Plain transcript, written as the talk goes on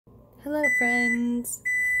Hello friends!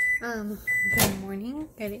 Good morning,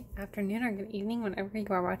 good afternoon, or good evening, whenever you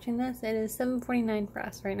are watching this. It is 7:49 for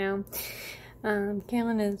us right now.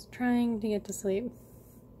 Kaylin is trying to get to sleep.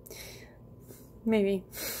 Maybe.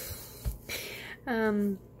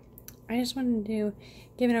 I just wanted to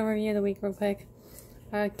give an overview of the week real quick.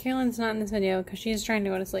 Kaylin's not in this video because she's trying to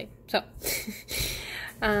go to sleep. So,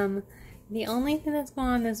 the only thing that's going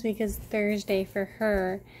on this week is Thursday for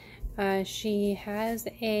her. She has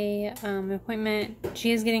a appointment.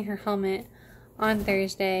 She is getting her helmet on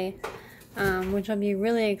Thursday, which will be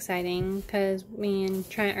really exciting because me and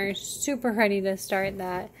Trent are super ready to start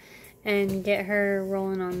that and get her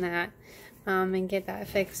rolling on that, and get that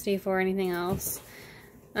fixed before anything else.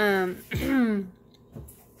 I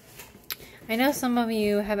know some of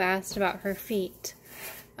you have asked about her feet.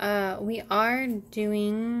 We are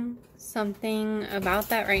doing something about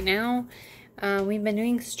that right now. We've been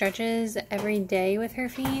doing stretches every day with her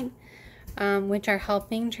feet, which are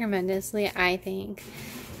helping tremendously, I think.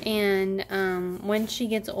 And when she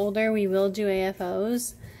gets older, we will do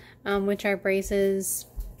AFOs, which are braces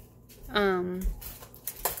that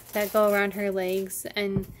go around her legs,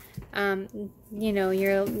 and you know,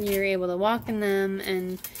 you're able to walk in them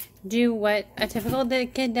and do what a typical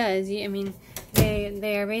kid does. I mean,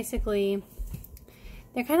 they are basically,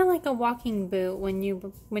 they're kind of like a walking boot when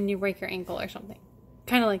you break your ankle or something,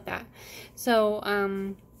 kind of like that. So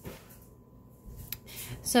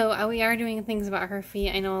we are doing things about her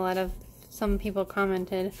feet. I know some people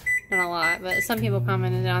commented, not a lot, but some people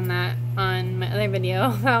commented on that on my other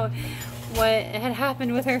video about what had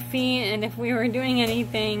happened with her feet and if we were doing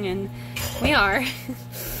anything, and we are.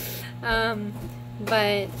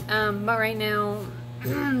 But right now,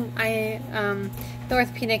 the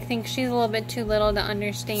orthopedic thinks she's a little bit too little to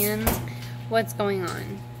understand what's going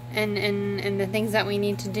on and the things that we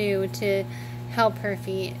need to do to help her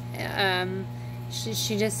feet.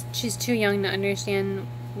 She's too young to understand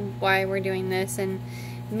why we're doing this, and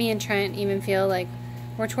me and Trent even feel like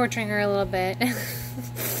we're torturing her a little bit.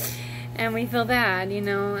 And we feel bad, you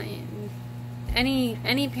know.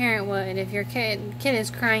 Any parent would, if your kid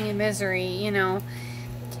is crying in misery, you know,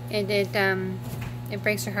 it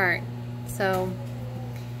breaks your heart. So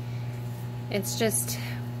it's just,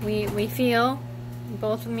 we feel,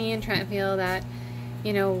 both me and Trent feel that,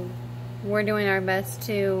 you know, we're doing our best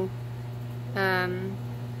to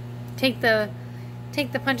take the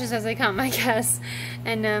punches as they come, I guess.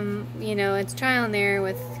 And you know, it's trial and error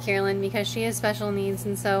with Carolyn because she has special needs,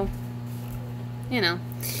 and so, you know,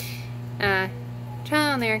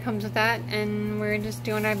 trial and error comes with that, and we're just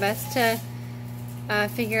doing our best to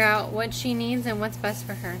figure out what she needs and what's best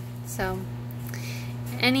for her. So,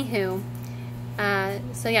 anywho,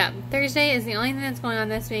 so yeah, Thursday is the only thing that's going on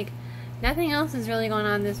this week. Nothing else is really going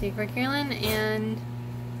on this week for Carolyn, and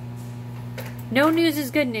no news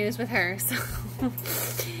is good news with her.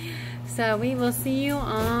 So we will see you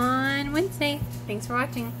on Wednesday. Thanks for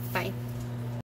watching. Bye.